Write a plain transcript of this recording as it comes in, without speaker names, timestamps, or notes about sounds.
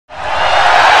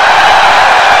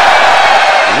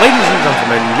Ladies and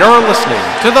gentlemen, you're listening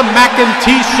to the Mackay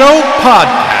T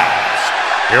Podcast.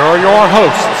 Here are your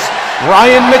hosts,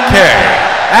 Ryan Mackay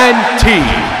and T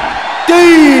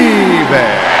Davis.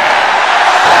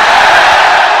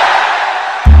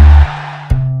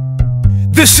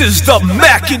 This is the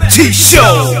Mackay T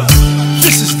Show.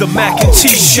 This is the Mackay T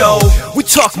Show. We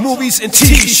talk movies and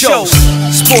TV shows,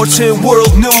 sports and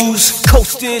world news,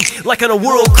 coasting like on a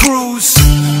world cruise.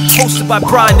 Hosted by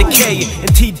Brian Mackay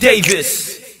and T Davis.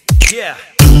 Yeah,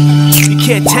 you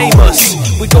can't tame us.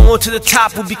 We're going to the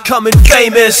top, we're becoming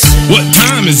famous. What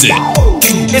time is it?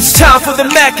 It's time for the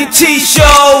Mackay T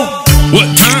Show.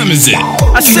 What time is it?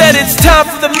 I said it's time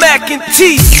for the Mackay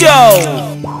T Show.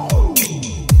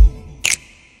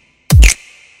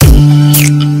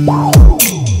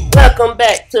 Welcome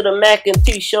back to the Mackay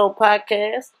T Show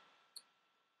podcast.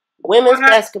 Women's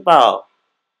basketball.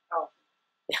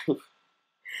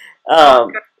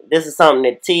 This is something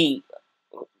that T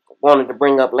wanted to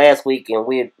bring up last week, and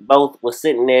we both were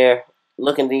sitting there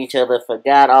looking at each other,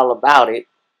 forgot all about it.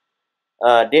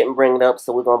 Didn't bring it up,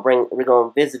 so we're gonna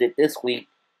visit it this week.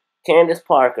 Candace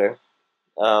Parker,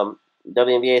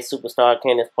 WNBA superstar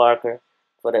Candace Parker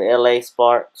for the LA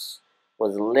Sparks,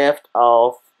 was left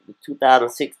off the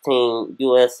 2016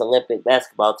 U.S. Olympic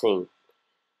basketball team.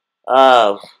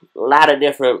 A lot of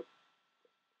different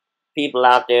people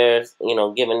out there,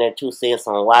 giving their 2 cents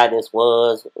on why this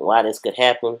could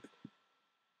happen.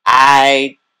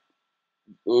 I,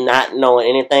 not knowing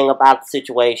anything about the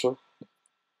situation,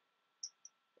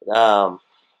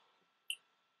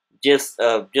 just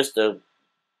a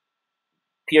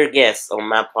pure guess on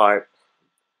my part.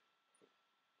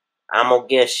 I'm gonna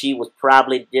guess she was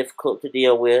probably difficult to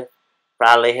deal with.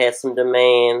 Probably had some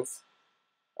demands.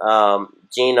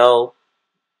 Gino,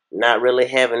 not really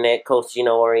having that. Coach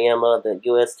Gino Auriemma of the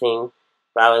U.S. team,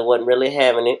 probably wasn't really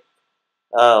having it.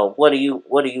 What do you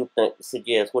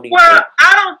suggest? What do you think?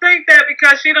 I don't think that,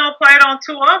 because she don't play on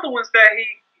 2 other ones that he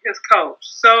has coached.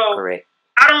 So Correct.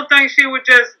 I don't think she would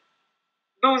just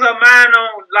lose her mind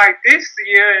on like this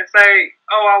year and say,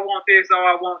 "Oh, I want this," or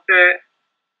 "I want that."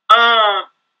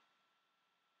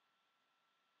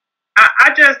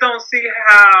 I just don't see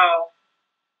how.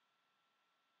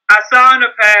 I saw in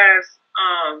the past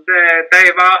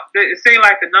that it seemed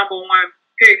like the number 1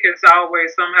 pick has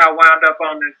always somehow wound up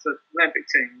on this Olympic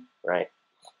team. Right.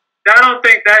 I don't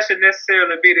think that should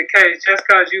necessarily be the case just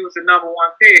because you was the number 1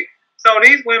 pick. So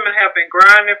these women have been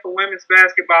grinding for women's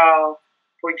basketball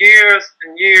for years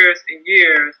and years and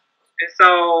years. And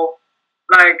so,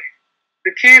 like,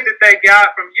 the kid that they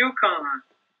got from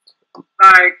UConn,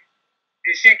 like,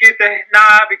 did she get the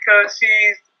nod because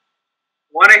she's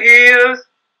one of his,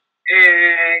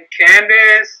 and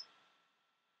Candace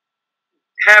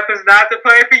happens not to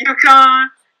play for UConn?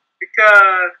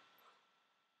 Because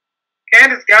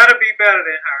Candace got to be better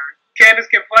than her. Candace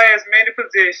can play as many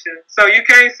positions. So you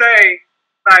can't say,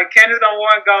 like, Candace don't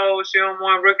want gold, she don't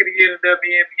want Rookie of the Year in the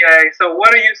WNBA. So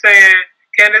what are you saying?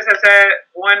 Candace has had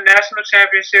 1 national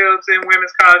championships in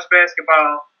women's college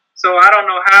basketball. So I don't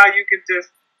know how you can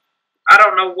I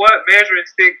don't know what measuring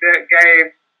stick that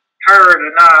gave her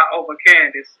the nod over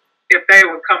Candace if they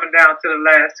were coming down to the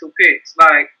last 2 picks.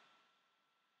 Like,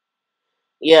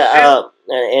 yeah,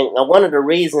 and one of the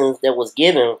reasons that was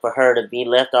given for her to be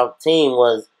left off the team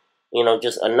was,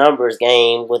 just a numbers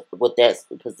game with that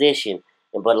position.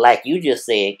 But like you just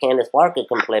said, Candace Parker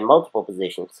can play multiple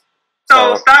positions.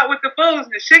 So stop with the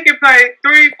foolishness. She can play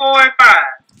 3, 4, and 5.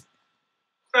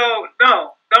 So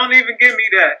no, don't even give me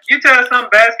that. You tell some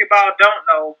basketball don't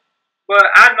know, but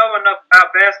I know enough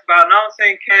about basketball, and I don't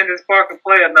think Candace Parker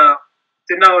play enough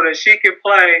to know that she can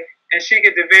play and she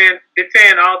can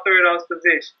defend all 3 of those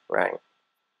positions. Right.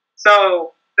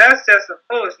 So that's just some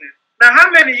foolishness. Now, how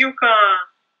many UConn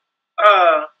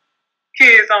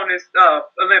kids on this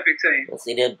Olympic team? Let's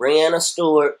see, there's Brianna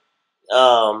Stewart,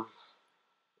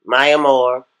 Maya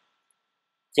Moore,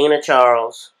 Tina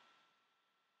Charles,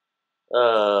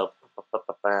 I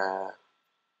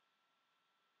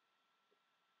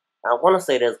want to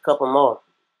say there's a couple more.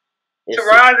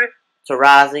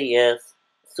 Tarazi, yes.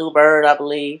 Sue Bird, I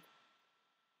believe.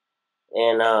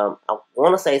 And I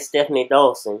want to say Stephanie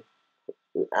Dawson.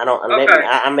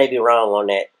 I may be wrong on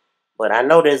that, but I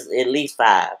know there's at least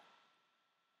 5.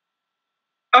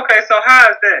 Okay, so how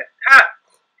is that?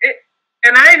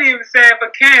 And I ain't even saying for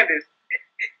Candace.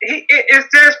 It's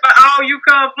just for all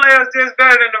UConn players just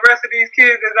better than the rest of these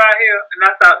kids that's out here. And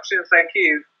I shouldn't say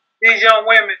kids. These young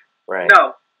women. Right.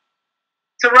 No.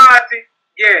 Tarazi,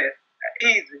 yeah,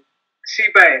 easy.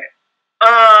 She bad.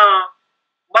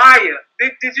 Maya.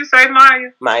 Did you say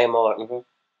Maya? Maya Moore. Mm-hmm.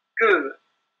 Good.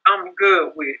 I'm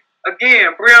good with.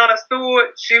 again, Breonna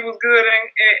Stewart, she was good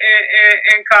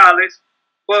in college,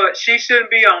 but she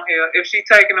shouldn't be on here if she's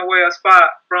taking away a spot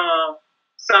from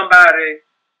somebody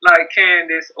like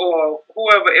Candace or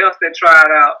whoever else that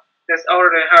tried out that's older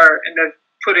than her and that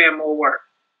put in more work.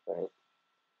 Right.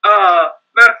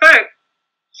 Matter of fact,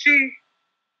 she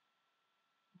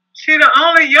the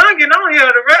only youngin on here.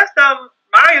 The rest of them,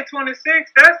 Maya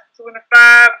 26, that's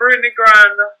 25, Brittany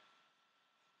Grinder,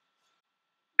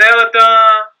 Della Dunn.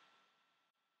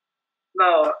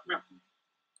 Lord.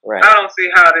 Right. I don't see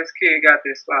how this kid got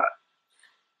this spot.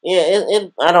 Yeah,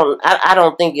 I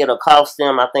don't think it'll cost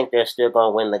them. I think they're still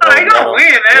gonna win the gold medal. They gonna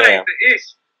win. That ain't the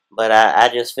issue. But I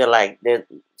just feel like that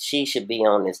she should be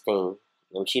on this team,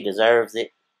 and she deserves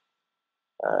it.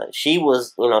 She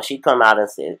was, she come out and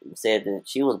said that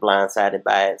she was blindsided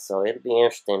by it, so it'll be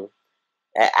interesting.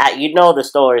 The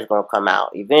story is gonna come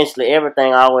out eventually.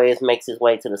 Everything always makes its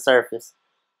way to the surface.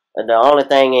 The only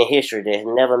thing in history that has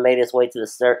never made its way to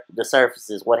the surface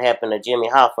is what happened to Jimmy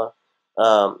Hoffa.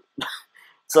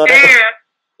 So and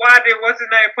why did what's his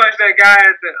name punch that guy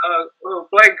at the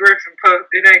Blake Griffin punch?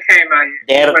 It ain't came out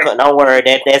yet. Don't worry,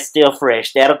 that's still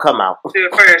fresh. That'll come out. Still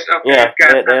fresh. Okay. Yeah,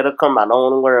 that'll come out.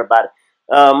 Don't worry about it.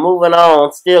 Moving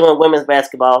on, still in women's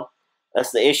basketball.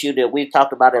 That's the issue that we've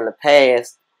talked about in the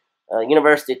past.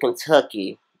 University of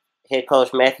Kentucky head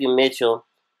coach Matthew Mitchell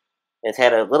has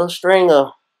had a little string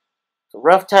of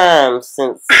rough times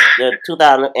since the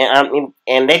 2000,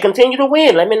 and they continue to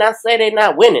win. Let me not say they're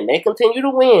not winning. They continue to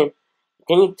win,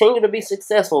 continue to be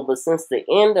successful. But since the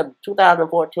end of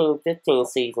 2014-15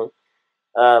 season,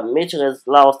 Mitchell has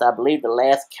lost, I believe the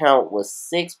last count was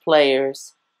 6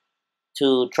 players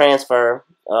to transfer.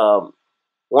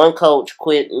 One coach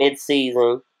quit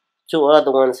mid-season. 2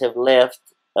 other ones have left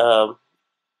on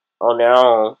their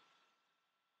own.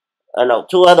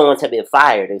 2 other ones have been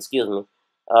fired, excuse me.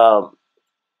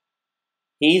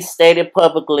 He's stated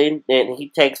publicly that he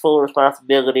takes full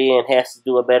responsibility and has to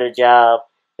do a better job.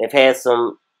 They've had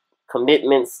some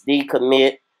commitments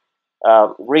decommit.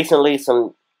 Recently,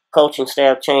 some coaching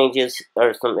staff changes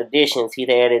or some additions. He'd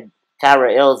added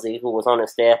Kyra Elzy, who was on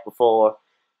his staff before,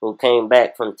 who came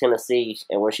back from Tennessee,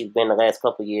 and where she's been the last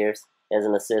couple of years as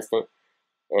an assistant.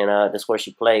 And that's where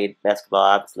she played basketball,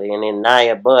 obviously. And then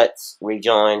Nia Butts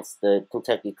rejoins the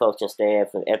Kentucky coaching staff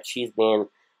after she's been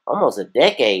almost a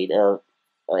decade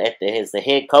as the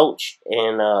head coach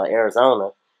in Arizona.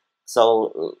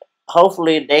 So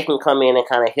hopefully they can come in and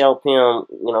kind of help him,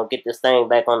 get this thing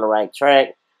back on the right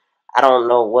track. I don't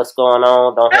know what's going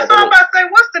on. That's what I'm about to say.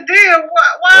 What's the deal?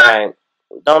 Why? Right.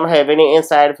 Don't have any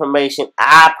inside information.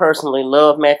 I personally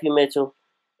love Matthew Mitchell.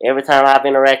 Every time I've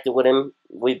interacted with him,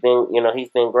 we've been, he's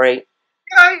been great.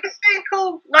 Yeah, he seems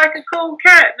cool, like a cool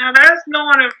cat. Now that's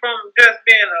knowing him from just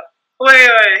being a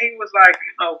player, and he was like,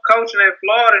 coaching at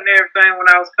Florida and everything when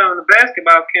I was coming to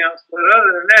basketball camps. But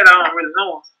other than that, I don't really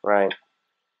know him. Right.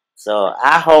 So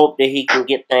I hope that he can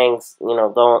get things,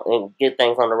 going and get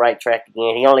things on the right track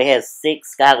again. He only has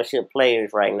 6 scholarship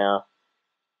players right now.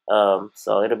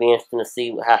 So it'll be interesting to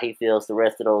see how he feels the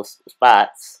rest of those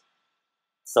spots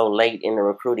so late in the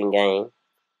recruiting game.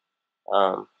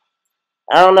 I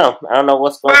don't know. I don't know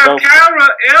what's going on. Well, Kyra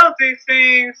Elzy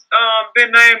seems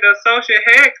been named the associate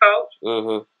head coach.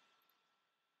 Mm-hmm.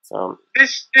 So did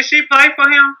she play for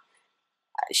him?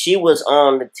 She was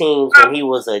on the teams when he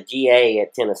was a GA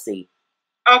at Tennessee.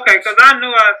 Okay, because I knew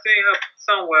I'd seen her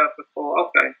somewhere before.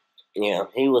 Okay. Yeah,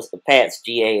 he was the Pats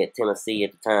GA at Tennessee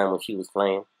at the time when she was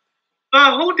playing.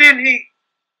 So who didn't he?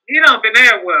 He don't been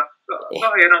there well. Go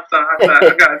ahead, I'm sorry.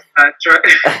 I got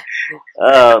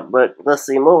sidetracked. But let's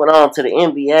see. Moving on to the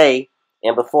NBA,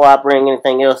 and before I bring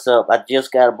anything else up, I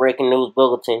just got a breaking news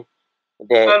bulletin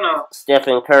that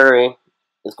Stephen Curry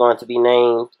is going to be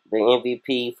named the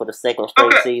MVP for the 2nd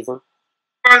straight season.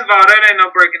 First of all, that ain't no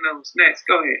breaking news. Next,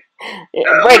 go ahead.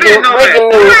 Breaking news. We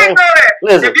didn't know that.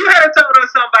 Listen. If you had told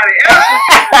us somebody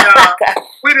else,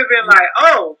 we'd have been like,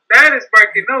 "Oh, that is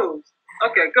breaking news."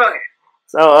 Okay, go ahead.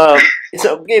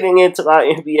 So getting into our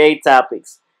NBA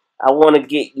topics, I want to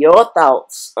get your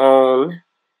thoughts on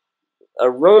a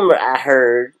rumor I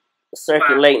heard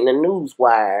circulating the news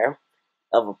wire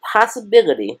of a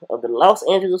possibility of the Los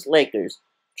Angeles Lakers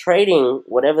trading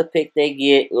whatever pick they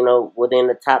get, within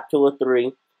the top 2 or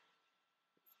 3,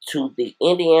 to the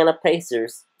Indiana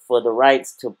Pacers for the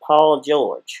rights to Paul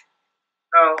George.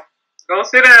 No, go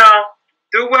sit down.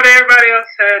 Do what everybody else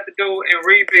had to do and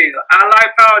rebuild. I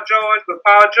like Paul George, but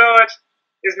Paul George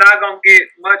is not going to get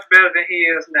much better than he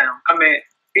is now. I mean,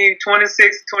 he's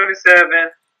 26, 27,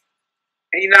 and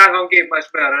he's not going to get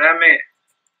much better. I mean,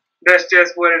 that's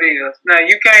just what it is. Now,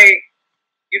 you can't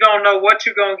you don't know what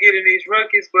you're going to get in these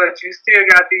rookies, but you still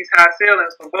got these high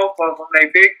ceilings for both of them.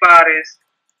 They big bodies.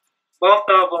 Both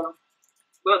of them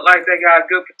look like they got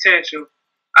good potential.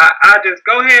 I just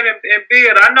go ahead and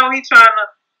build. I know he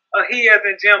as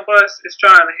in Jim Buss is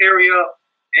trying to hurry up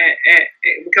and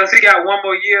because he got one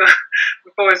more year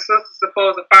before his sister's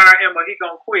supposed to fire him or he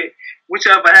going to quit,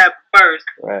 whichever happened first.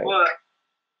 Right. But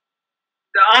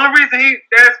the only reason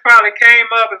that's probably came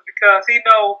up is because he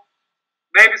know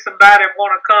maybe somebody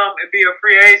want to come and be a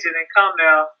free agent and come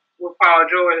there with Paul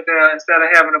George there instead of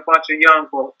having a bunch of young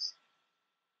folks.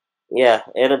 Yeah,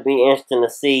 it'll be interesting to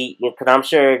see because I'm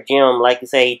sure Jim, like you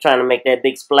say, he's trying to make that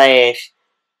big splash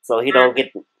so he don't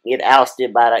get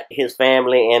ousted by his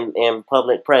family and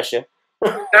public pressure.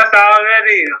 That's all that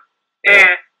is. And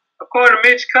according to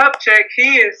Mitch Kupchak,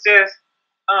 he is just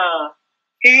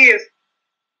he is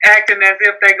acting as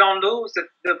if they're gonna lose the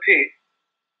pick.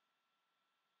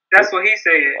 That's what he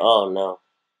said. Oh no.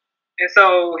 And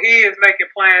so he is making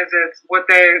plans as what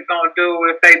they're gonna do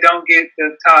if they don't get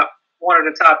one of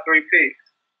the top 3 picks.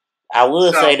 I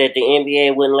will say that the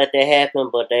NBA wouldn't let that happen,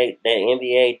 but the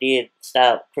NBA did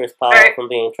stop Chris Paul from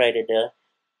being traded there.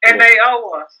 And they owe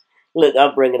us. Look,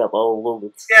 I'm bringing up old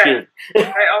movies. Yeah, they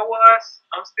owe us.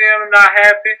 I'm still not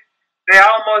happy. They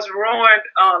almost ruined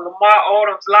Lamar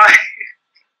Odom's life.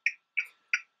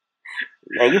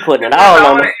 Man, you putting it all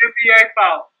on the NBA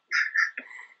fault.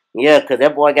 Yeah, because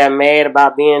that boy got mad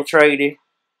about being traded.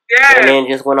 Yeah. And then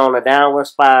just went on a downward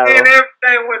spiral. And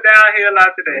everything went downhill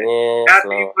after that. Yeah,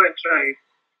 after he put trade.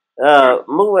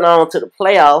 Moving on to the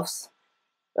playoffs.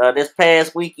 This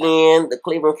past weekend, the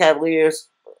Cleveland Cavaliers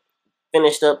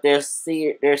finished up their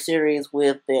series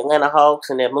with the Atlanta Hawks,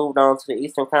 and they moved on to the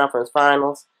Eastern Conference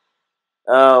Finals.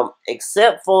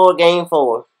 Except for Game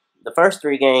 4. The first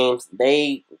 3 games,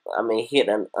 they hit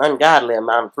an ungodly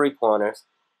amount of 3-pointers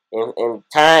and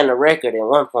tying the record at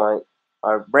one point,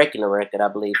 or breaking the record, I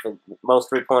believe, for most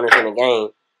 3-pointers in a game.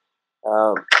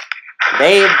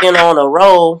 They've been on a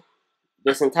roll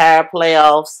this entire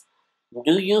playoffs.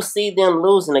 Do you see them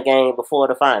losing a game before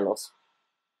the finals?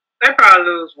 They probably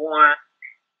lose one.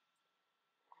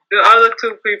 The other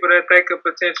 2 people that they could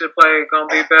potentially play are going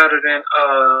to be better than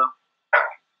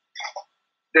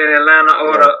Atlanta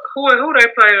or who they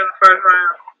played in the first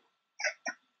round.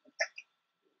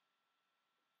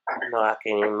 No, I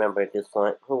can't even remember at this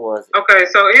point. Who was it? Okay,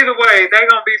 so either way, they're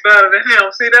going to be better than him.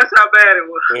 See, that's how bad it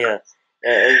was. Yeah.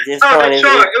 Detroit.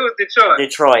 It was Detroit.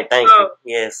 Detroit, thank you.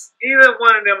 Yes. Either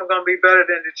one of them are going to be better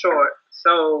than Detroit.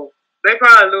 So they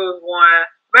probably lose one,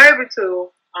 maybe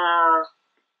 2.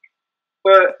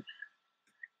 But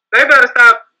they better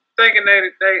stop thinking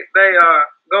they are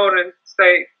Golden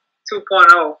State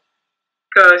 2.0.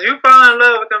 Because you fall in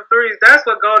love with them threes. That's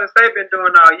what Golden State been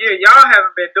doing all year. Y'all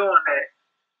haven't been doing that.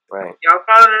 Right. Y'all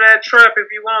fall into that trap if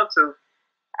you want to.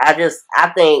 I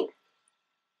think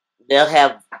they'll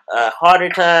have a harder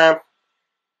time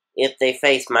if they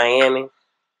face Miami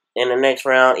in the next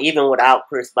round, even without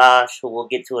Chris Bosh, who we'll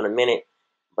get to in a minute.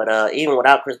 But even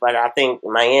without Chris Bosh, I think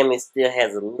Miami still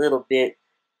has a little bit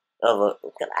of a.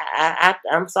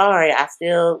 I'm sorry, I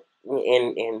still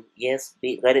and yes,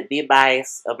 let it be a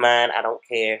bias of mine. I don't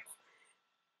care.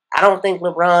 I don't think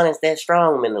LeBron is that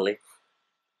strong mentally.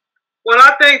 Well,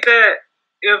 I think that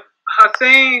if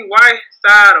Hassan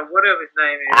Whiteside or whatever his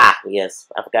name is. Yes.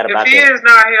 I forgot about that. If he is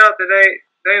not healthy,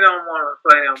 they don't want to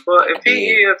play him. But if he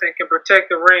is and can protect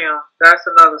the rim, that's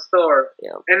another story.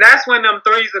 Yeah. And that's when them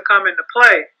threes are coming to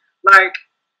play. Like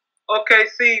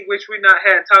OKC, which we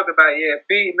hadn't talked about yet,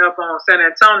 beating up on San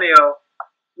Antonio.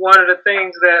 One of the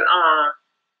things that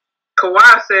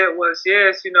Kawhi said was,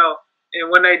 yes, and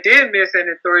when they did miss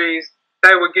any threes,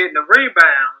 they were getting the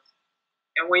rebounds.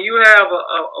 And when you have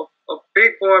a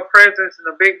big boy presence and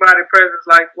a big body presence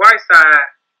like Whiteside,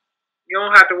 you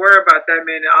don't have to worry about that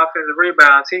many offensive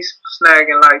rebounds. He's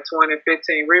snagging like 20,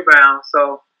 15 rebounds.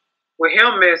 So with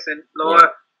him missing, Lord,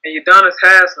 and Udonis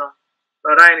Haslem,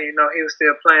 but I didn't even know he was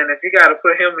still playing. If you got to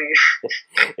put him in.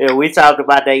 Yeah, we talked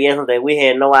about that yesterday. We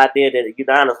had no idea that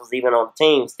Udonis was even on the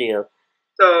team still.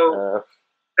 So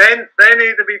they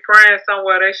need to be praying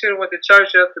somewhere. They should have went to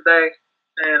church yesterday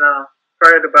and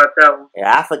prayed about that one.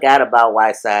 Yeah, I forgot about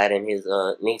Whiteside and his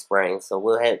knee sprain, so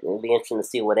it'll be interesting to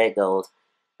see where that goes.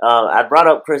 I brought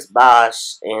up Chris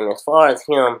Bosh, and as far as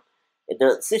him,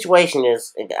 the situation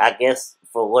is, I guess,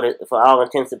 for all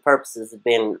intents and purposes, has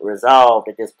been resolved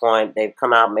at this point. They've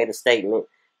come out and made a statement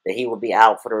that he will be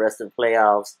out for the rest of the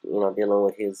playoffs, dealing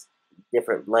with his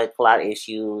different blood clot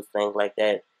issues, things like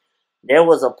that. There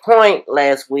was a point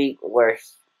last week where,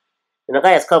 in the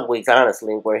last couple weeks,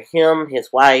 honestly, where him, his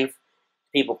wife,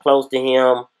 people close to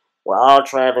him, were all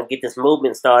trying to get this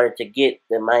movement started to get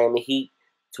the Miami Heat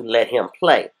to let him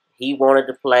play. He wanted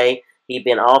to play. He'd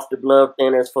been off the blood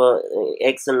thinners for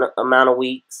X amount of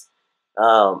weeks.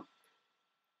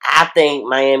 I think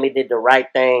Miami did the right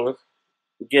thing.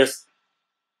 Just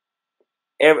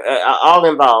all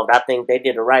involved, I think they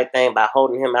did the right thing by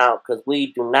holding him out, because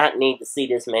we do not need to see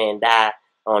this man die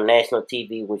on national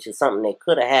TV, which is something that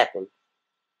could have happened.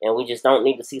 And we just don't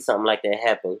need to see something like that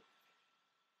happen.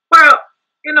 Well,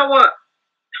 you know what?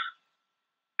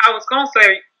 I was going to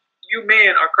say you men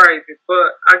are crazy,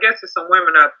 but I guess there's some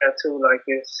women out there too like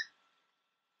this.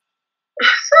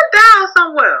 Sit down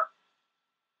somewhere.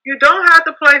 You don't have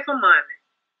to play for money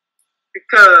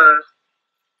because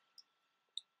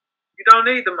you don't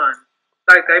need the money.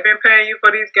 Like, they've been paying you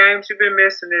for these games you've been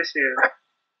missing this year.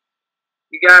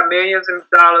 You got millions of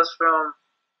dollars from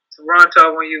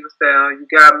Toronto when you was there. You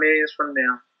got millions from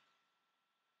them.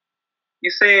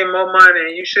 You're seeing more money,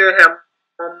 and you should have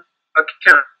more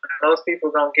account. Most people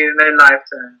are going to get in their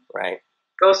lifetime. Right.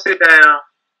 Go sit down.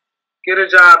 Get a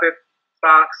job at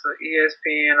Fox or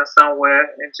ESPN or somewhere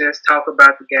and just talk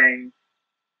about the game.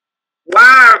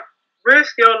 Why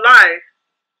risk your life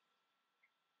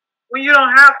when you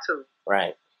don't have to?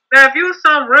 Right. Now, if you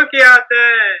some rookie out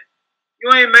there and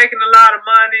you ain't making a lot of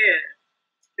money and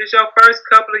it's your first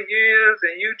couple of years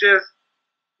and you just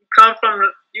come from,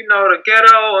 the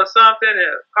ghetto or something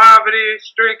and poverty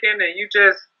stricken and you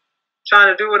just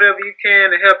trying to do whatever you can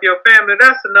to help your family,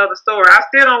 that's another story. I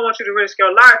still don't want you to risk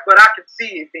your life, but I can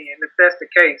see it then if that's the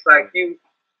case. Like, you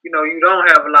don't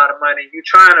have a lot of money. You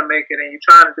trying to make it and you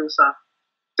trying to do something.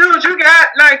 Dude,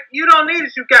 you don't need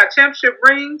it. You got championship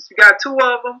rings. You got 2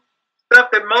 of them.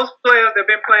 Stuff that most players that have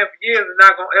been playing for years are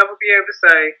not going to ever be able to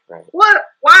say. Right.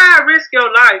 Why risk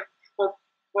your life for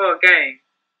a game?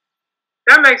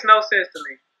 That makes no sense to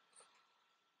me.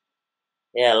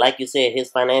 Yeah, like you said, his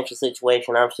financial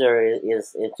situation, I'm sure,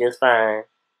 is just fine.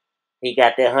 He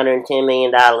got that $110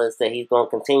 million that he's going to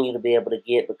continue to be able to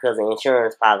get because of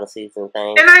insurance policies and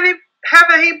things. And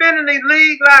haven't he been in the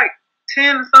league like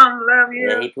 10 or something, 11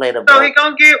 years? Yeah, he played a So he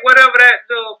going to get whatever that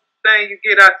little thing you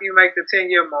get after you make the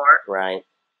 10-year mark. Right.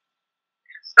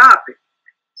 Stop it.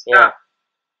 Stop.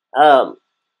 Yeah.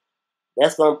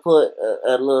 That's going to put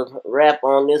a little wrap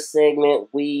on this segment.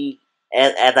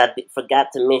 As I forgot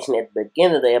to mention at the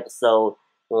beginning of the episode,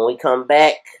 when we come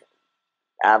back,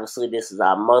 obviously this is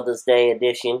our Mother's Day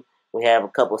edition. We have a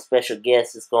couple of special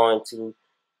guests that's going to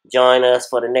join us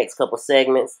for the next couple of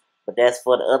segments, but that's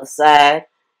for the other side.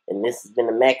 And this has been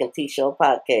the Mackay T Show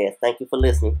podcast. Thank you for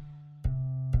listening.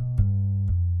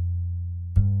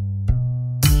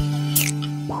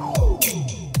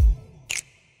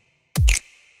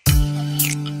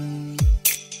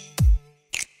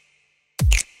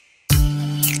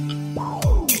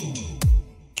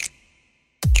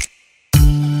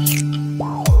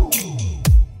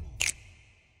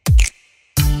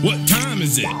 What time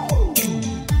is it?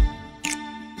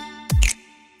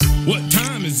 What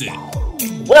time is it?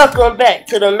 Welcome back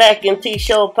to the Mackay T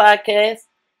Show podcast.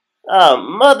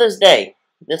 Mother's Day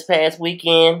this past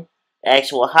weekend,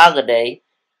 actual holiday.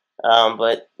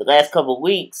 But the last couple of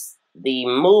weeks, the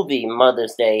movie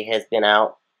Mother's Day has been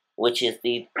out, which is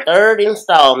the 3rd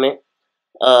installment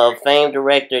of famed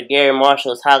director Gary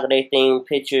Marshall's holiday-themed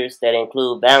pictures that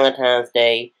include Valentine's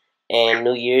Day and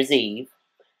New Year's Eve.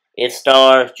 It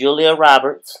stars Julia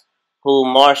Roberts, who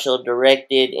Marshall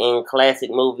directed in classic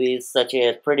movies such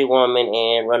as Pretty Woman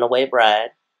and Runaway Bride.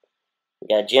 We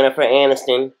got Jennifer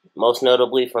Aniston, most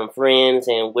notably from Friends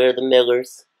and We're the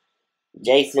Millers.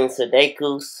 Jason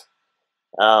Sudeikis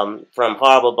from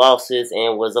Horrible Bosses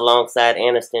and was alongside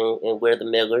Aniston in We're the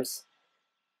Millers.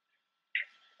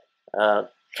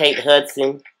 Kate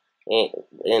Hudson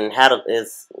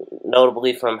is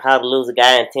notably from How to Lose a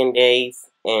Guy in 10 Days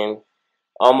and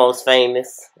Almost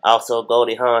Famous, also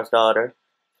Goldie Hawn's daughter.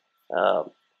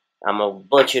 I'm going to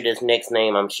butcher this next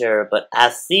name, I'm sure, but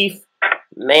Asif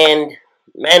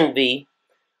Manvi,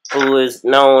 who is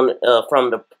known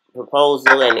from The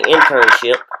Proposal and The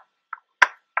Internship.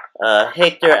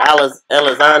 Hector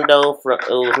Elizondo,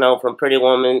 who is known from Pretty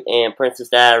Woman and Princess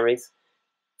Diaries.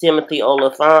 Timothy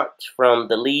Oliphant from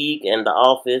The League and The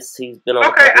Office. He's been on.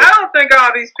 Okay, I don't think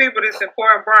all these people is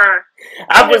important, Brian.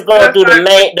 I'm just going through the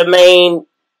main.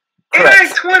 It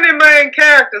ain't 20 main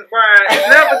characters, Brian. It's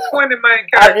never 20 main characters.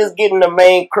 I'm just getting the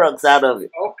main crux out of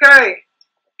it. Okay.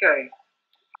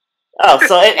 Oh,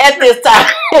 so at this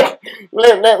time,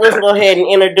 let's go ahead and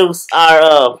introduce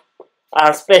our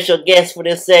special guest for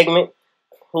this segment,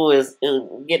 who is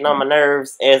getting on my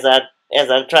nerves as I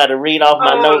try to read off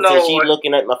my notes and she's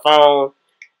looking at my phone.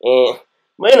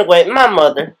 But anyway, my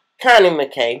mother, Connie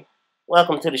McKay,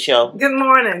 Welcome to the show. Good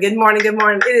morning. Good morning. Good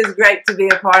morning. It is great to be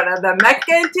a part of the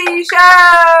Mackay T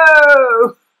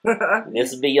Show.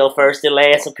 This will be your first and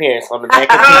last appearance on the Mackay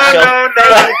T Show.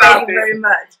 No, Thank you very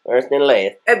much. First and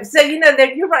last. So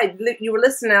that you're right. You were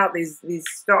listing out these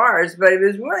stars, but it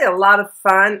was really a lot of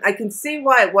fun. I can see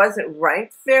why it wasn't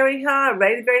ranked very high,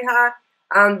 rated very high,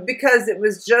 because it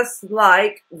was just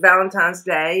like Valentine's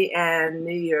Day and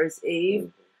New Year's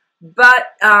Eve. But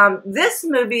this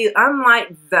movie,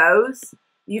 unlike those,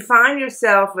 you find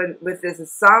yourself with this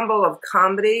ensemble of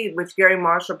comedy, which Gary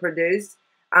Marshall produced.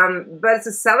 But it's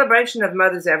a celebration of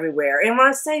mothers everywhere. And when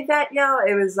I say that, y'all,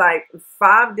 it was like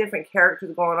 5 different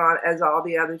characters going on, as all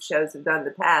the other shows have done in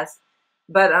the past.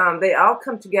 But they all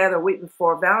come together a week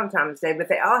before Valentine's Day, but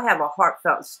they all have a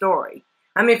heartfelt story.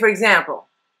 I mean, for example,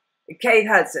 Kate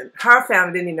Hudson, her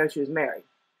family didn't even know she was married.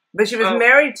 But she was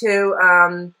married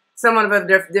to someone of a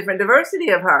different diversity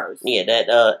of hers. Yeah, that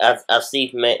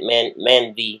Asif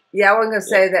Manvi. Yeah, I wasn't going to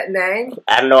say that name.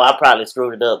 I know I probably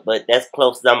screwed it up, but that's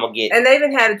close as I'm going to get. And they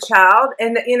even had a child,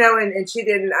 and and she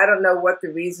didn't, I don't know what the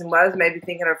reason was, maybe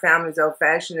thinking her family's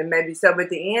old-fashioned, and maybe so, but at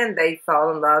the end, they fall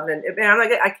in love, and I'm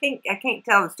like, I can't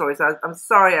tell the story, so I'm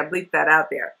sorry I bleeped that out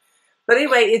there. But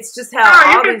anyway, it's just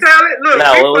how you can tell it.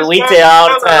 Look, we tell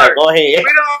all the time. Go ahead.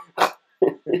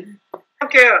 We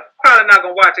don't care. Probably not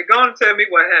going to watch it. Go on and tell me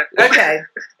what happened. Okay.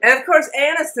 And of course,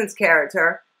 Aniston's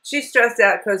character, she's stressed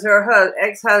out because her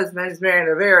ex-husband is marrying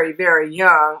a very, very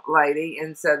young lady,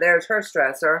 and so there's her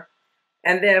stressor.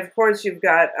 And then, of course, you've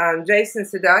got Jason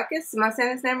Sudeikis. Am I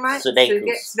saying his name right?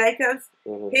 Sudeikis.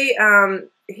 Mm-hmm.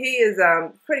 He is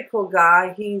a pretty cool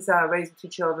guy. He's raising 2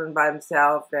 children by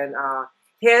himself, and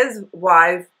his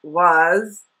wife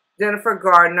was Jennifer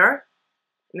Gardner.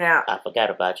 Now, I forgot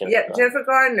about Jennifer. Yeah, Jennifer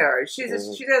Gardner. She has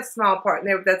a small part in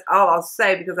there, but that's all I'll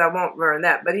say because I won't ruin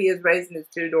that. But he is raising his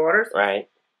 2 daughters. Right.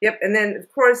 Yep. And then,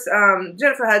 of course,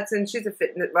 Jennifer Hudson, she's a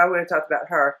fitness. I would have talked about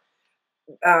her.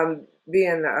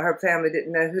 Being her family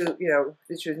didn't know who,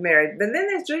 that she was married. But then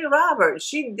there's Julia Roberts.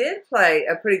 She did play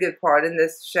a pretty good part in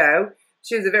this show.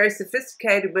 She was a very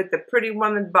sophisticated with the pretty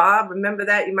woman bob. Remember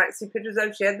that? You might see pictures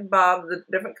of. She had the bob, the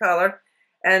different color.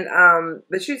 And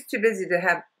but she's too busy to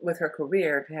have with her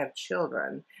career to have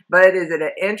children. But is it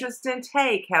an interesting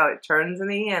take how it turns in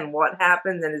the end? What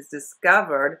happens and is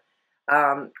discovered?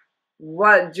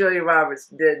 What Julia Roberts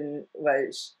didn't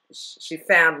was she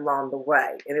found along the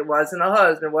way, and it wasn't a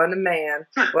husband, it wasn't a man,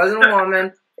 it wasn't a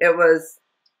woman. It was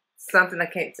something I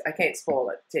can't spoil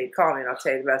it. Till you call me and I'll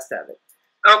tell you the rest of it.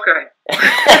 Okay.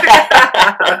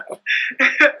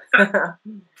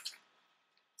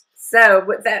 So,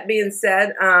 with that being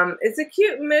said, it's a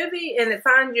cute movie, and it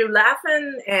finds you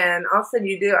laughing, and also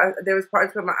you do. There was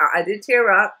parts where I did tear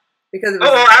up because it was.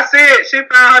 Oh, I see it. She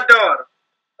found her daughter.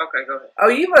 Okay, go ahead. Oh,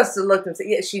 you must have looked and said,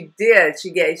 yeah, she did.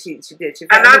 She did. She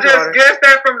found and I her just daughter. guessed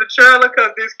that from the trailer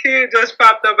because this kid just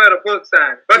popped up at a book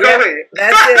signing. But go ahead.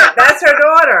 That's it. That's her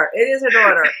daughter. It is her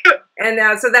daughter.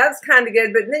 And so that's kind of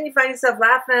good. But then you find yourself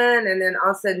laughing and then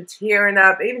all of a sudden tearing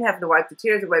up, even having to wipe the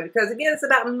tears away because, again, it's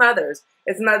about mothers.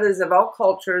 It's mothers of all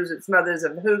cultures. It's mothers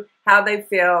of how they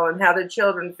feel and how their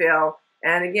children feel.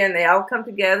 And again, they all come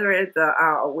together at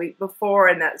a week before,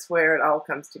 and that's where it all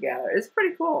comes together. It's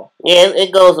pretty cool. Yeah,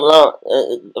 it goes along.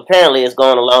 Apparently, it's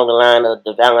going along the line of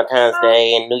the Valentine's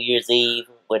Day and New Year's Eve,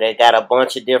 where they got a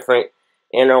bunch of different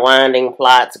interwinding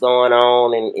plots going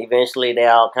on, and eventually they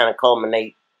all kind of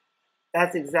culminate.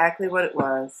 That's exactly what it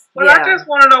was. Well, I just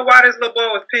want to know why this little boy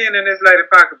was peeing in this lady's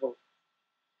pocketbook.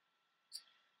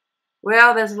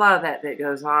 Well, there's a lot of that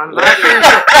goes on. A lot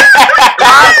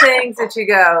of things that you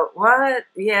go, what?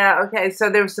 Yeah, okay.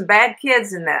 So there were some bad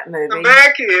kids in that movie. Some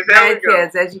bad kids. Bad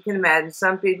kids, as you can imagine.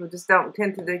 Some people just don't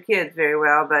tend to their kids very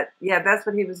well. But, yeah, that's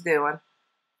what he was doing. I'm like,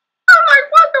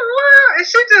 what the world? And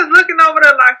she just looking over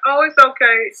there like, oh, it's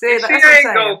okay. See, she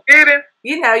ain't go get it.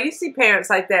 You see parents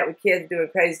like that with kids doing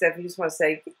crazy stuff. You just want to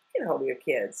say, get a hold of your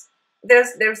kids.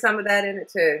 There's some of that in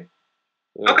it, too.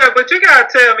 Yeah. Okay, but you got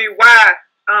to tell me why.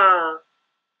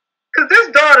 Because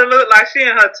this daughter looked like she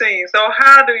in her teens. So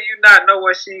how do you not know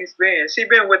where she's been? She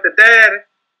been with the daddy?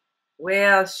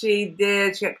 Well, she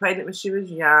did. She got pregnant when she was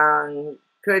young.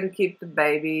 Couldn't keep the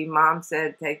baby. Mom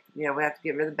said, we have to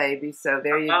get rid of the baby. So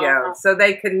there you go. So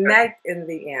they connect in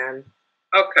the end.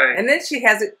 Okay. And then she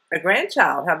has a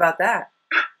grandchild. How about that?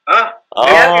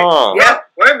 Yep.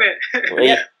 Wait a minute.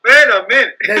 Wait a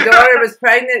minute. The daughter was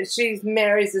pregnant. She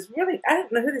marries this I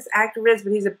don't know who this actor is,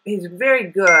 but he's very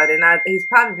good. And he's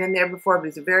probably been there before, but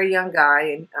he's a very young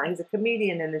guy. And he's a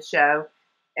comedian in the show.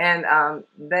 And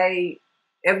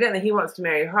evidently he wants to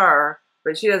marry her,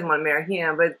 but she doesn't want to marry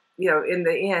him. But, in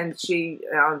the end, she,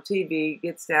 on TV,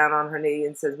 gets down on her knee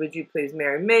and says, would you please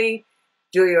marry me?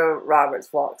 Julia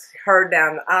Roberts walks her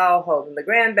down the aisle holding the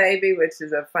grandbaby, which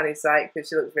is a funny sight because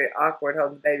she looks very awkward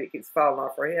holding the baby. It keeps falling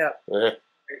off her hip.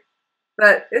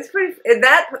 But it's pretty.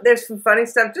 There's some funny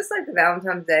stuff, just like the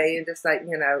Valentine's Day and just like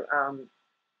New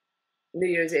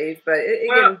Year's Eve. But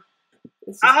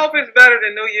I hope it's better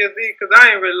than New Year's Eve because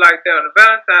I ain't really like that. On the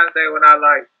Valentine's Day when I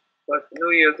like, but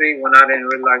New Year's Eve when I didn't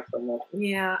really like so much.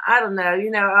 Yeah, I don't know.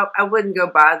 I wouldn't go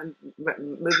buy the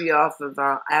movie off of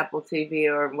Apple TV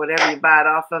or whatever you buy it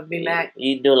off of. Mac.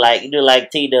 You do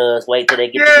like T does. Wait till they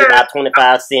get to about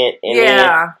 25 cents. And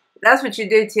then, that's what you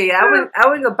do, T. I wouldn't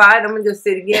go buy it. I'm gonna go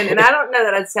see it again. And I don't know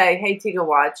that I'd say, "Hey, T, go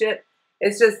watch it."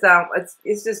 It's just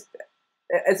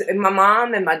and my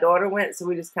mom and my daughter went, so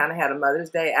we just kind of had a Mother's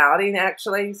Day outing,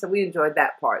 actually. So we enjoyed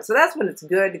that part. So that's when it's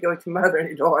good to go with your mother and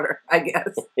your daughter, I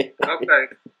guess. Okay.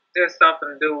 There's something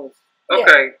to do.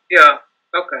 Okay. Yeah.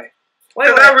 Okay.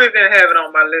 Because I really didn't have it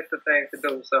on my list of things to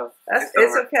do, so.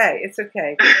 It's okay. It's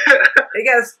okay. It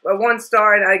got a 1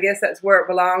 star, and I guess that's where it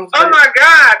belongs. Oh, my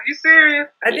God. You serious?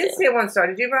 I did see a 1 star.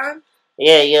 Did you, Brian?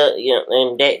 Yeah.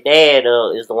 And Dad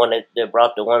is the one that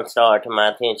brought the 1 star to my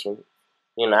attention.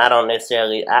 I don't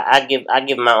necessarily. I give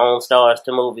my own stars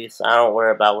to movies. So I don't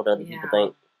worry about what other people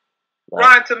think.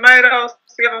 Rotten Tomatoes,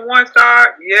 giving 1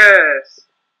 star. Yes.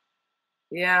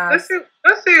 Yeah. Let's see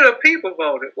the people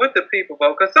voted. What the people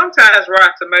vote? Because sometimes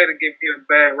Rotten Tomatoes give you a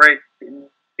bad rating.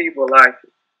 People like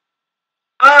it.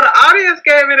 The audience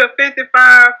gave it a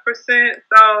 55%.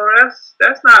 So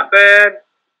that's not bad.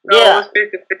 No, it's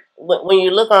 50. When you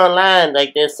look online,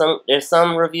 like there's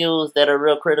some reviews that are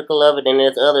real critical of it, and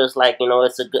there's others like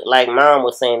it's a good, like Mom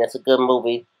was saying, it's a good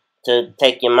movie to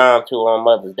take your mom to on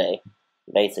Mother's Day,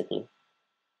 basically.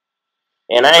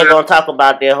 And I ain't gonna talk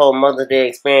about their whole Mother's Day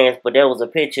experience, but there was a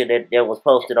picture that was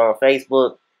posted on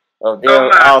Facebook of them,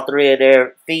 all 3 of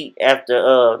their feet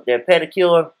after their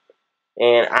pedicure.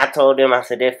 And I told them, I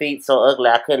said, their feet so ugly,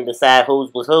 I couldn't decide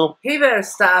whose was who. He better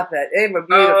stop it. They were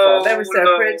beautiful. They were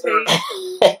so pretty.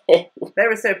 They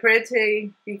were so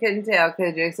pretty. You couldn't tell,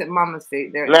 could you? Except Mama's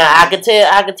feet. Nah, I could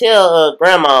tell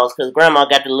Grandma's, because Grandma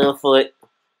got the little foot.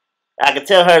 I could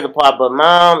tell hers apart, but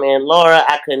Mom and Laura,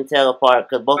 I couldn't tell apart,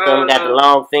 because both of them got the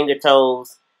long finger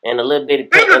toes and a little bitty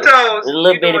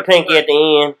pinky at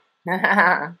the end.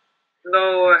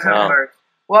 Lord have mercy.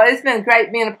 Well, it's been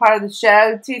great being a part of the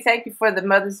show. T, thank you for the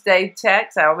Mother's Day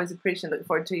text. I always appreciate and look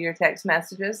forward to your text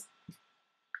messages.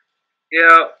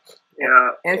 Yeah.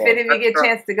 And if any of you get a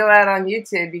chance to go out on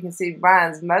YouTube, you can see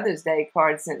Brian's Mother's Day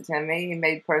card sent to me. He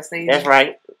made personally. That's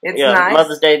right. It's nice.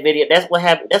 Mother's Day video. That's what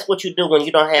happened. That's what you do when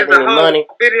you don't have any money.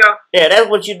 Video. Yeah, that's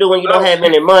what you do when you don't have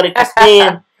any money to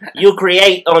spend. You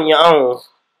create on your own.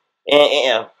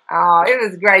 Oh, it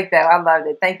was great though. I loved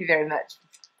it. Thank you very much,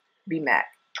 B Mac.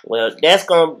 Well, that's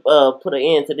going to put an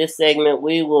end to this segment.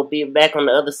 We will be back on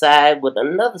the other side with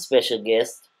another special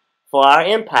guest for our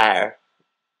Empire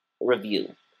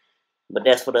review. But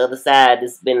that's for the other side.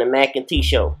 This has been the Mac and T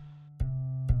Show.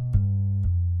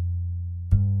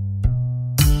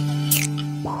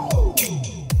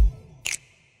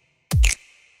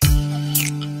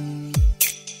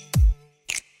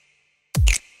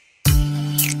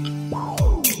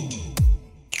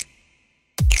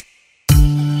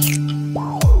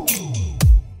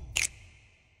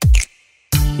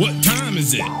 What time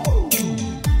is it?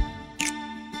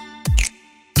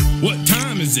 What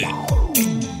time is it?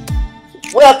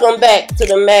 Welcome back to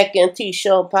the Mac and T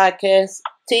Show podcast.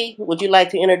 T, would you like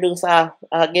to introduce our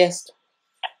guest?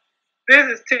 This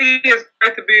is T. It's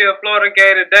great to be a Florida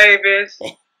Gator Davis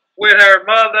with her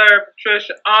mother,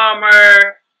 Patricia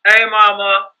Armour. Hey,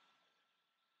 Mama.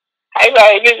 Hey,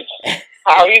 baby.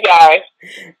 How are you guys?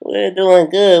 We're doing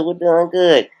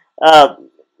good.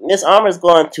 Miss Armour's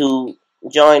going to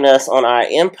join us on our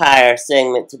Empire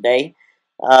segment today.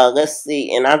 Let's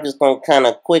see, and I'm just going to kind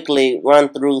of quickly run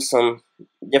through some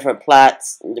different plot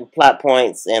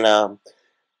points, and I'll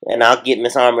get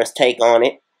Miss Armour's take on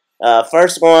it.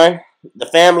 First one, the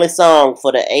family song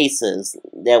for the Aces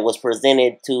that was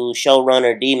presented to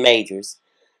showrunner D. Majors.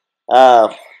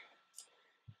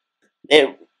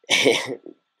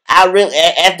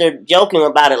 After joking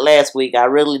about it last week, I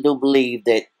really do believe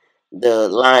that the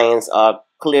Lions are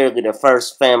clearly the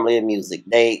first family of music.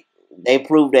 They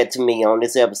proved that to me on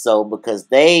this episode because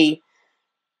they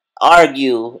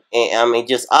argue,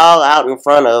 just all out in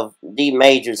front of D.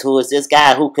 Majors, who is this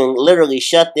guy who can literally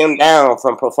shut them down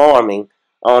from performing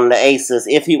on the Aces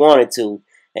if he wanted to.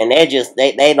 And they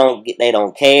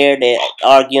don't care. They're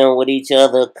arguing with each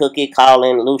other, cookie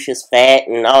calling Lucius fat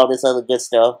and all this other good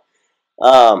stuff.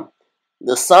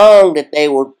 The song that they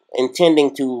were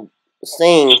intending to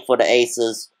sing for the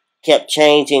Aces kept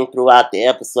changing throughout the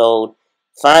episode.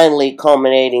 finally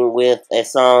culminating with a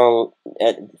song,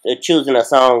 choosing a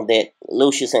song that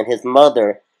Lucius and his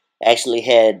mother actually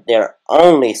had their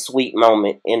only sweet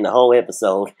moment in the whole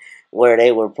episode, where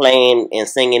they were playing and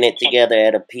singing it together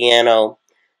at a piano.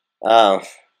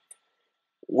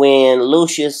 When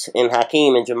Lucius and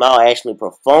Hakeem and Jamal actually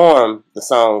perform the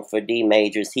song for D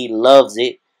Majors, he loves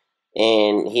it,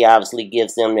 and he obviously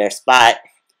gives them their spot.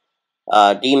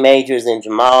 D Majors and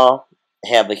Jamal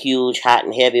have a huge hot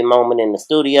and heavy moment in the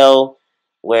studio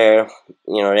where,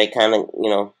 they kind of,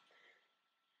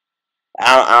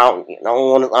 I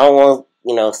don't want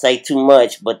to, say too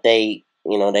much, but they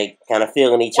kind of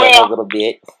feeling each other a little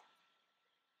bit.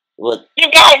 But you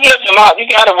gotta give Jamal. You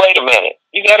gotta wait a minute.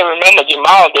 You gotta remember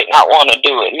Jamal did not want to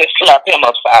do it. Let's slap him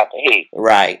upside the head.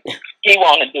 Right. He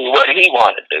want to do what he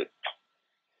want to do.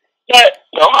 But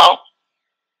go on.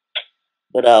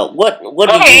 But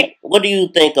what do you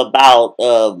think about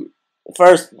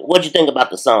first? What do you think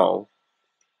about the song?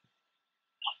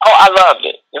 Oh, I loved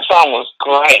it. The song was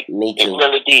great. Me too. It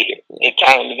really did. It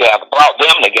came together, brought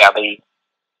them together.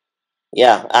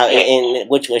 Yeah, and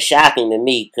which was shocking to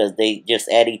me because they just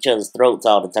at each other's throats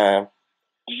all the time.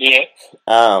 Yeah.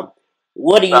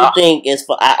 What do you think is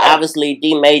for? Obviously,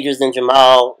 D Majors and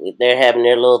Jamal, they're having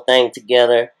their little thing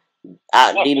together.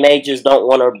 D Majors don't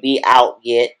want to be out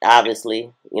yet.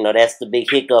 Obviously, that's the big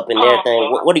hiccup in their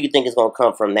thing. What do you think is going to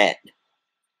come from that?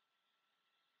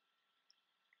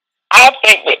 I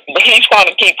think that he's going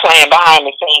to keep playing behind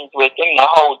the scenes with him the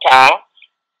whole time.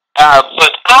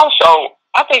 But also,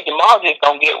 I think Jamal's just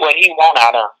going to get what he want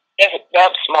out of him.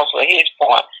 That's mostly his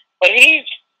point. But he's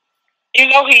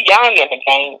young in the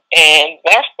game, and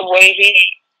that's the way he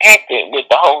acted with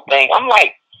the whole thing. I'm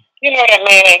like, that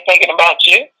man ain't thinking about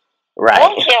you. Right.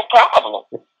 What's your problem?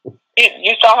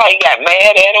 You saw how he got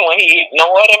mad at him when he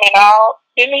ignored him and all.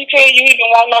 Didn't he tell you he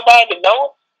didn't want nobody to know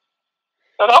it?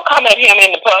 So don't come at him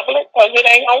in the public because it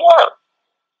ain't going to work.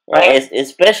 Right,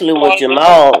 especially with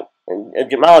Jamal.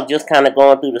 Jamal just kind of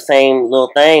going through the same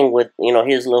little thing with,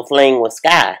 his little fling with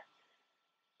Sky.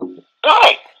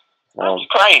 Right. That's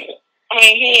crazy. I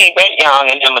mean, he ain't that young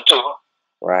and immature.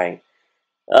 Right.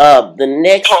 The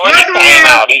next... Before he came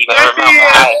out, even remember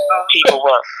how people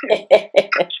were.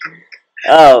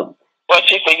 What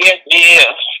she said,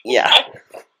 yes. Yeah.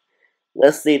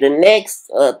 Let's see. The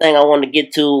next thing I want to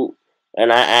get to,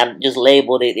 and I just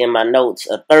labeled it in my notes,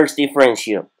 a thirsty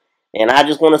friendship. And I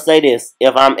just want to say this.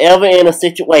 If I'm ever in a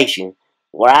situation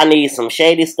where I need some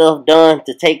shady stuff done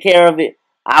to take care of it,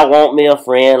 I want me a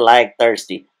friend like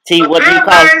Thirsty. T, what do you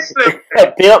call it?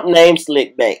 A pimp named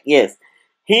Slickback. Yes.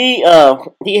 He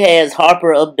has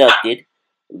Harper abducted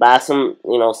by some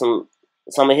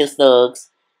of his thugs.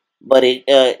 But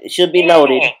it should be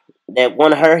noted that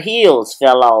one of her heels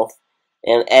fell off,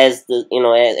 and as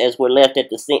we're left at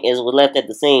the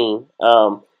scene,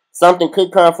 something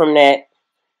could come from that.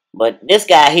 But this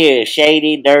guy here is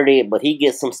shady, dirty, but he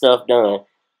gets some stuff done.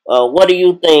 What do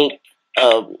you think?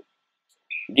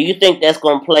 Do you think that's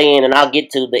going to play in? And I'll get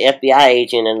to the FBI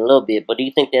agent in a little bit. But do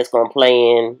you think that's going to play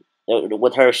in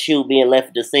with her shoe being left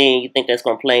at the scene? You think that's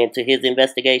going to play into his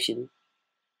investigation?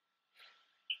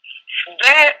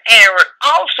 That era.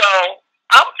 Also,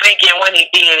 I'm thinking when he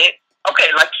did it,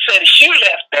 okay, like you said, the shoe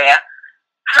left there.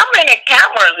 How many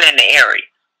cameras in the area?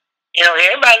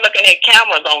 Everybody looking at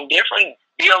cameras on different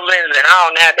buildings and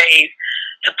all nowadays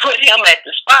to put him at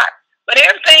the spot. But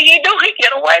everything he do, he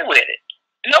get away with it.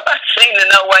 Nobody seems to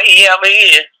know where he ever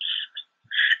is.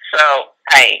 So,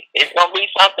 hey, it's going to be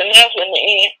something else in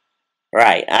the end.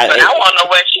 Right. But I want to know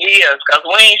where she is, because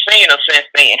we ain't seen her since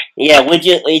then. Yeah,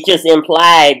 it just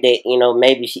implied that,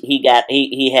 maybe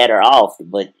he had her off,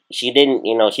 but she didn't,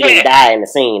 she didn't die in the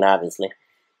scene, obviously.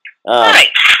 Right.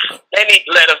 They need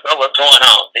to let us know what's going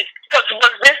on. Because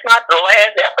was this not the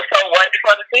last episode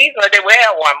for the season, or did we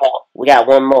have one more? We got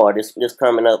one more. This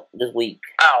coming up this week.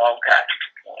 Oh, okay.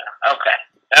 Yeah, okay.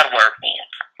 That'll work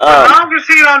then. As long as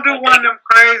he don't do one of them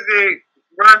crazy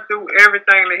run through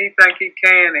everything that he think he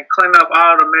can and clean up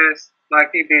all the mess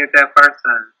like he did that first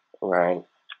time. Right.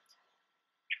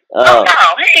 No,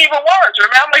 he even worse.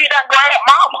 Remember, he done grabbed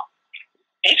Mama.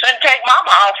 He shouldn't take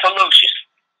Mama off for Lucius.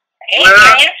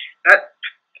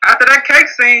 After that cake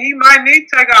scene, he might need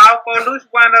to take her out for Lucius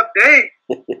wind up dead.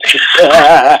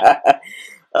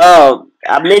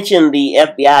 I mentioned the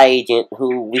FBI agent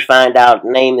who we find out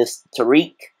name is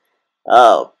Tariq.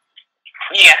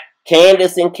 Yeah.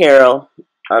 Candace and Carol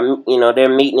are, they're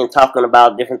meeting and talking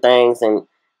about different things, and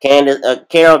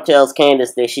Carol tells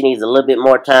Candace that she needs a little bit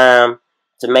more time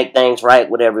to make things right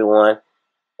with everyone.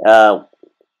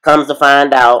 Comes to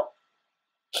find out,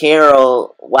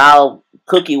 Carol, while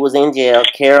Cookie was in jail.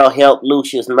 Carol helped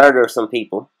Lucius murder some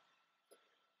people.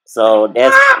 So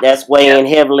that's weighing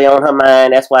heavily on her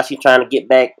mind. That's why she's trying to get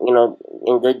back,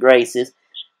 in good graces.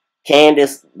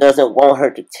 Candace doesn't want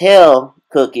her to tell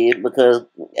Cookie because,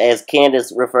 as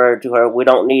Candace referred to her, we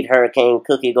don't need Hurricane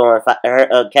Cookie going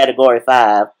Category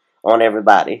 5 on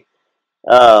everybody.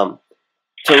 Tariq,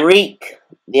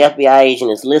 the FBI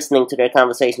agent, is listening to their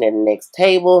conversation at the next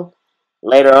table.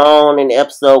 Later on in the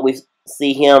episode, we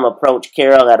see him approach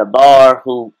Carol at a bar,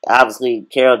 who obviously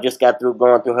Carol just got through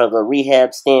going through her little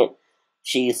rehab stint.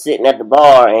 She's sitting at the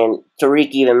bar, and Tariq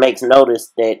even makes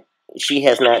notice that she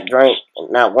has not drank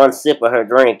not one sip of her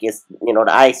drink. It's, the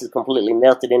ice is completely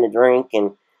melted in the drink,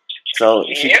 and so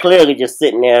she's clearly just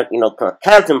sitting there,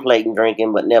 contemplating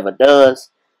drinking, but never does.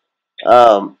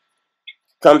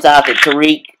 Comes out that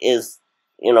Tariq is,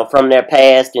 from their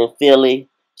past in Philly.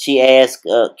 She asked,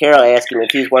 Carol asked him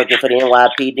if he's working for the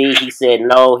NYPD. He said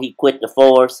no, he quit the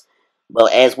force.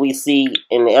 But as we see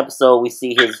in the episode, we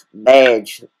see his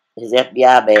badge, his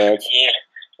FBI badge.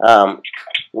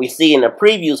 We see in the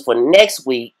previews for next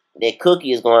week that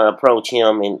Cookie is going to approach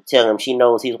him and tell him she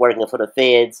knows he's working for the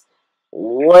feds.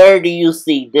 Where do you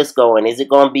see this going? Is it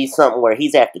going to be something where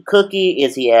he's after Cookie?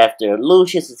 Is he after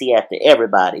Lucius? Is he after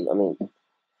everybody? I mean,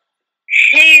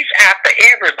 he's after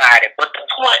everybody. But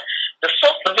the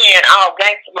sister being all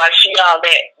gangster like she all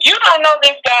that, you don't know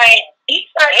this guy. He's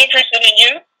not interested in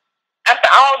you. After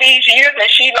all these years, and I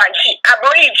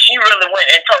believe she really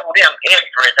went and told him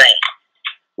everything.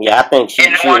 Yeah, I think she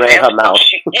ran her mouth.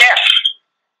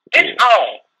 It's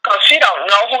on. Because she don't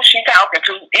know who she's talking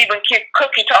to. Even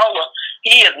Cookie told her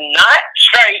he is not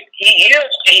straight. He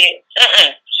is dead.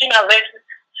 She not listening.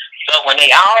 So when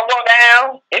they all go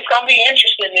down, it's going to be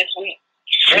interesting this week.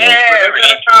 Very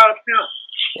interesting.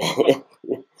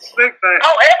 Everybody's going to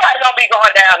be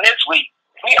going down this week.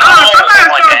 Somebody's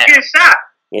going to get shot.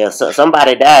 Yeah, so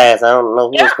somebody dies. I don't know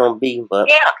who it's going to be, but...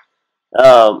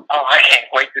 I can't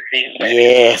wait to see that.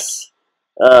 Yes.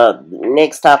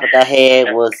 Next topic I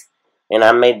had was, and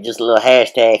I made just a little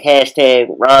hashtag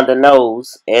Rhonda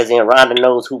knows, as in Rhonda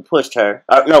knows who pushed her.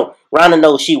 No, Rhonda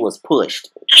knows she was pushed.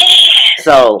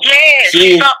 So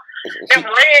she's them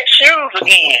red shoes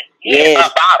again. Yeah,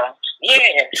 bottom.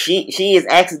 Yeah. She is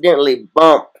accidentally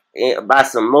bumped by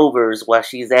some movers while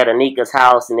she's at Anika's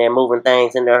house, and they're moving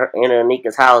things in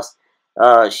Anika's house.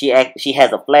 She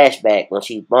has a flashback when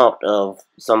she's bumped of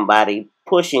somebody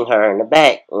pushing her in the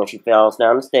back when she falls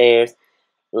down the stairs.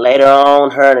 Later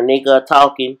on, her and Anika are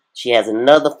talking. She has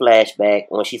another flashback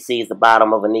when she sees the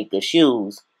bottom of Anika's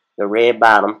shoes, the red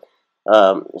bottom.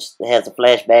 Has a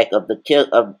flashback of the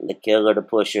killer, the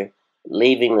pusher,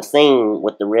 leaving the scene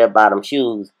with the red bottom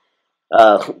shoes.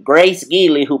 Grace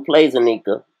Geely, who plays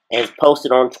Anika, has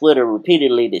posted on Twitter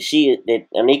repeatedly that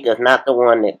Anika is not the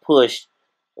one that pushed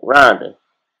Rhonda.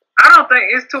 I don't think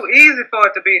it's too easy for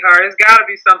it to be her. It's got to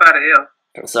be somebody else.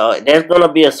 So there's going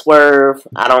to be a swerve.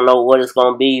 I don't know what it's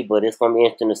going to be, but it's going to be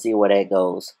interesting to see where that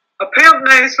goes. A pimp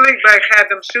named Slickback had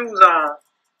them shoes on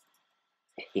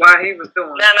while he was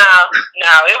doing it.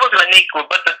 No, it was Anika.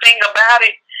 But the thing about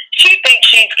it, she thinks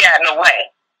she's gotten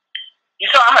away. You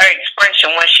saw her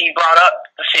expression when she brought up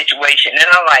the situation, and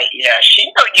I'm like, yeah, she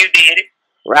know you did it.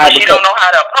 Right, she don't know how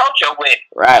to approach her with.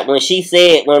 Right, when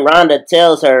Rhonda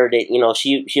tells her that,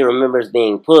 she remembers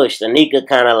being pushed, Anika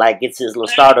kind of like gets his little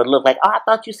startled look like, oh, I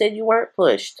thought you said you weren't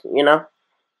pushed, Yeah.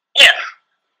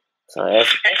 So and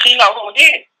she know who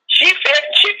did it. She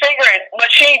figured,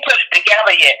 but she ain't put it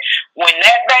together yet. When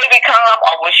that baby come,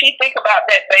 or when she think about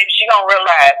that baby, she gonna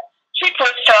realize she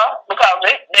pushed her because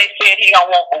they said he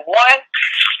gonna want for one,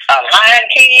 a Lion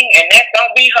King, and that's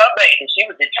gonna be her baby. She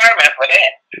was determined for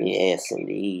that. Yes,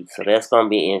 indeed. So that's gonna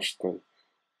be interesting.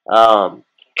 My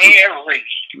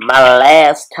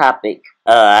last topic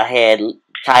I had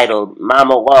titled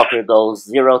 "Mama Walker Goes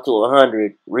 0 to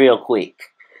 100 Real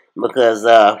Quick," because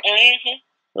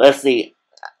let's see,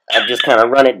 I just kind of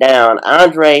run it down.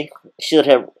 Andre should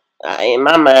have, in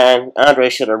my mind,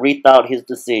 rethought his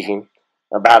decision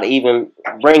about even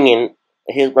bringing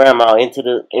his grandma into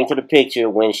the picture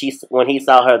when he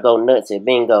saw her go nuts at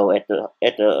bingo at the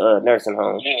nursing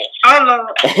home. Oh Lord,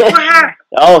 what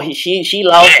happened? She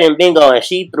lost in bingo and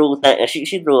she threw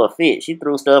a fit. She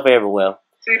threw stuff everywhere.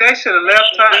 See, they should have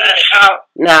left her out.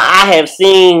 Now I have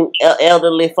seen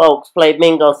elderly folks play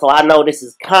bingo, so I know this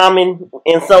is common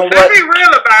in some way. Let's be real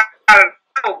about it,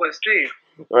 but still.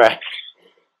 Right.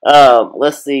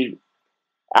 Let's see.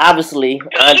 Obviously,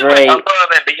 Andre. She went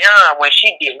above and beyond when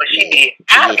she did what she did.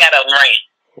 I got a ring.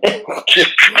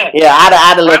 Yeah, I'd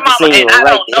have left the scene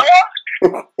right there.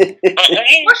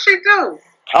 What she do?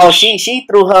 Oh, she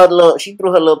threw her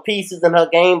little pieces and her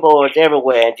game boards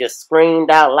everywhere and just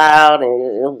screamed out loud,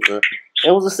 and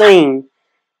it was a scene.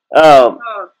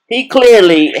 He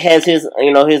clearly has his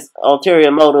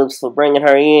ulterior motives for bringing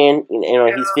her in.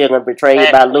 He's feeling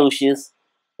betrayed by Lucius,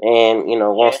 and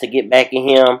wants to get back at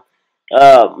him.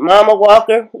 Mama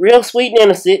Walker, real sweet and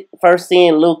innocent. First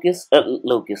seeing Lucius,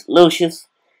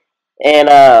 and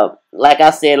like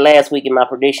I said last week in my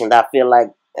predictions, I felt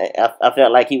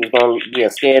like he was going to be a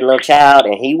scared little child,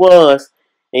 and he was.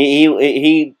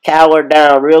 He cowered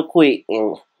down real quick,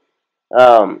 and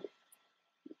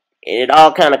it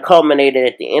all kind of culminated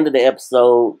at the end of the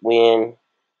episode when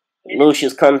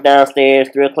Lucius comes downstairs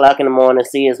 3 o'clock in the morning,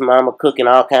 see his mama cooking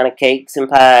all kind of cakes and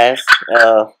pies.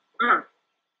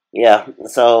 Yeah,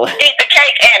 so eat the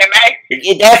cake,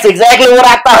 anime. That's exactly what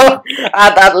I thought.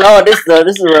 I thought, Lord, this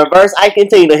is a reverse Ike and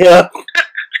Tina here.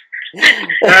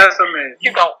 That's amazing.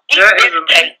 You gonna eat this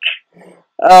cake?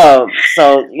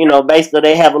 So basically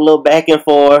they have a little back and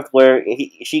forth where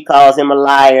she calls him a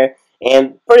liar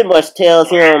and pretty much tells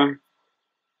him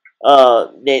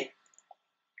that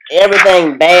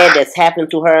everything bad that's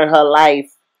happened to her in her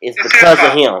life is because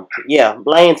of him. Yeah,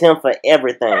 blames him for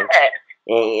everything.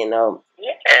 And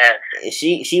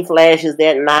she flashes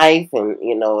that knife, and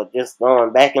just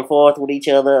going back and forth with each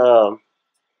other.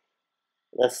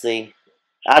 Let's see.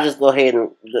 I'll just go ahead and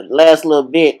the last little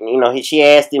bit. She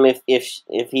asked him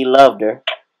if he loved her,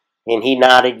 and he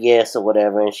nodded yes or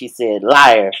whatever. And she said,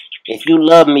 "Liar! If you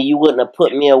loved me, you wouldn't have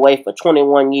put me away for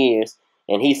 21 years."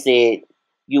 And he said,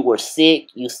 "You were sick.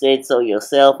 You said so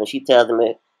yourself." And she tells him,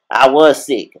 "I was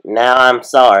sick. Now I'm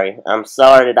sorry. I'm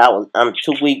sorry that I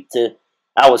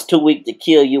was too weak to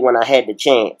kill you when I had the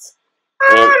chance."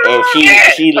 And that's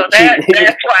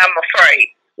why I'm afraid.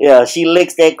 Yeah, she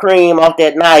licks that cream off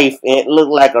that knife, and it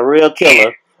looked like a real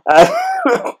killer.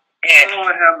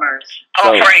 Lord have mercy.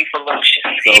 I'm afraid for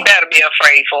Lucius. He better be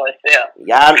afraid for himself.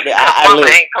 Yeah, Mama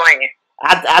ain't playing.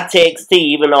 I text T,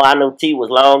 even though I knew T was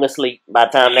long asleep by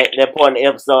the time that point in the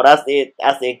episode. I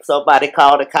said, somebody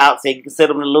call the cops and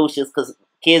send them to Lucius because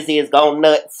Kizzy is going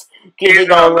nuts. Kizzy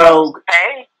going rogue.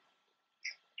 Hey.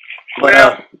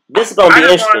 But this is going to be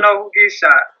interesting. I just want to know who gets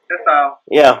shot. That's all.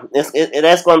 Yeah,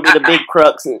 that's going to be the big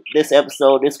crux in this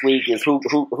episode this week is who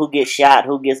gets shot,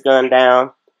 who gets gunned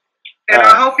down. And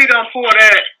I hope he don't pull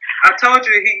that. I told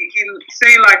you he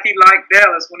seemed like he liked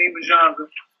Dallas when he was younger.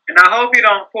 And I hope he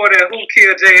don't pull that who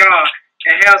killed JR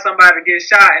and have somebody get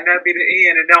shot and that be the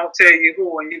end and don't tell you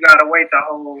who and you got to wait the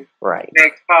whole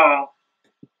next fall.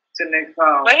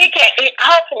 But he can't.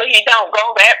 Hopefully he don't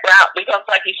go that route because,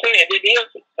 like you said, it is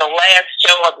the last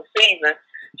show of the season.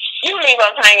 You leave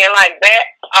us hanging like that?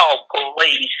 Oh,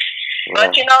 please! Yeah.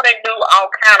 But they do all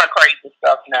kind of crazy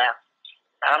stuff now.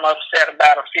 I'm upset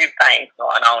about a few things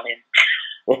going on in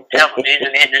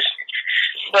television industry.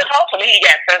 But hopefully he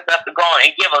got sense enough to go on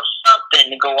and give us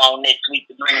something to go on next week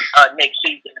to bring next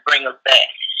season to bring us back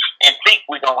and think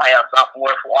we're gonna have something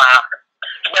worthwhile.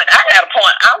 But I got a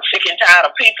point. I'm sick and tired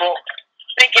of people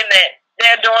thinking that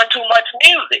they're doing too much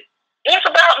music. It's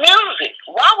about music.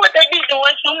 Why would they be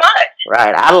doing too much?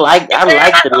 Right. I like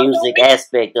the music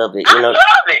aspect of it. I love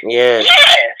it. Yeah.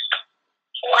 Yes.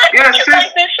 Why do you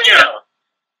think this is?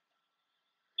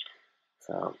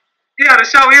 So. Yeah, the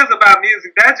show is about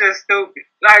music. That's just stupid.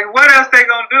 Like, what else they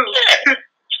gonna do? Yeah.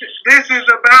 This is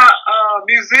about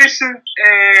musicians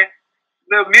and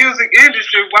the music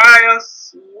industry. Why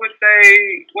else would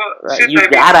they? What should you they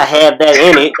gotta have that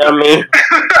in it. I mean,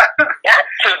 got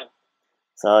to.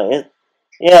 So it,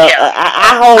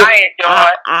 I hope.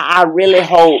 I really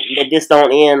hope that this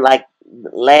don't end like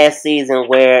last season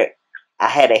where I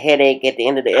had a headache at the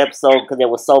end of the episode because there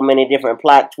was so many different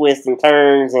plot twists and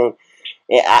turns, and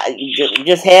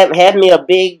just have me a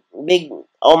big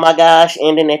oh my gosh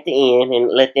ending at the end,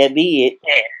 and let that be it.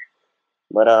 Yeah.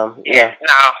 But no, he gonna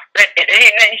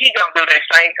do the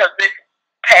same because this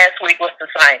past week was the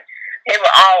same. He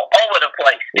was all over the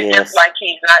place. It's just like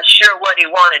he's not sure what he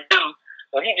want to do.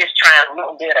 So he just trying a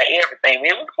little bit of everything.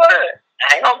 It was good.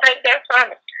 I ain't gonna take that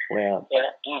from it. Well,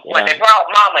 when they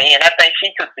brought Mama in, I think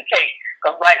she took the cake.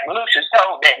 Because like Lucius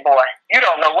told that boy, you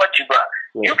don't know what you got.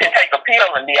 You can take a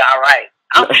pill and be all right.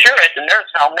 I'm sure at the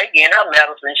nurse home they getting her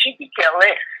medicine. She could care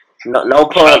less. No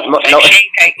pun. No.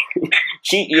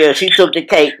 She took the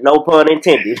cake. No pun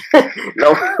intended.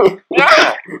 No.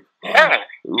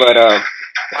 But I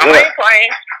ain't playing.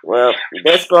 Well,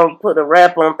 that's gonna put a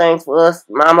wrap on things for us,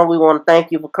 Mama. We want to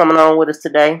thank you for coming on with us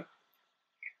today.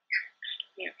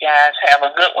 You guys have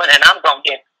a good one, and I'm gonna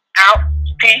get out.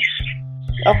 Peace.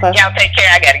 Okay. Y'all take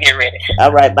care. I gotta get ready.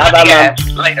 All right. Bye, Mama.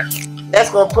 Later. That's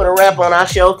gonna put a wrap on our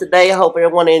show today. I hope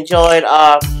everyone enjoyed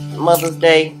our Mother's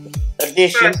Day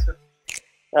edition.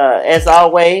 As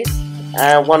always,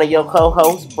 I am one of your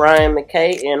co-hosts, Brian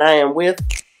McKay, and I am with...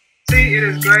 See, it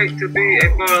is great to be a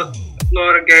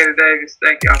Florida Gator Davis.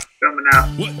 Thank y'all for coming out.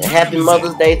 And happy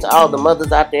Mother's Day to all the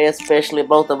mothers out there, especially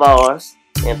both of ours.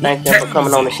 And thank them for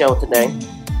coming on the show today.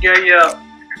 Yeah.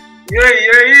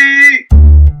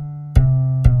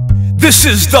 This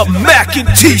is the Mackay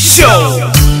T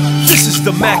Show. This is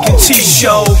the Mackay T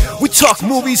Show. We talk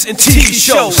movies and TV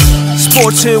shows,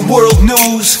 sports and world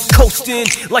news, coasting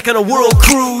like on a world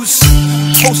cruise.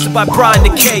 Hosted by Brian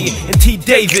McKay and T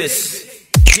Davis.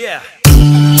 Yeah.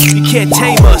 You can't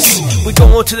tame us. We're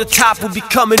going to the top, we're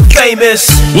becoming famous.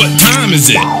 What time is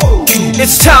it?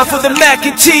 It's time for the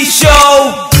Mackay T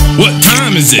Show. What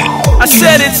time is it? I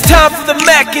said it's time for the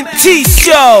Mackay T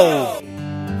Show.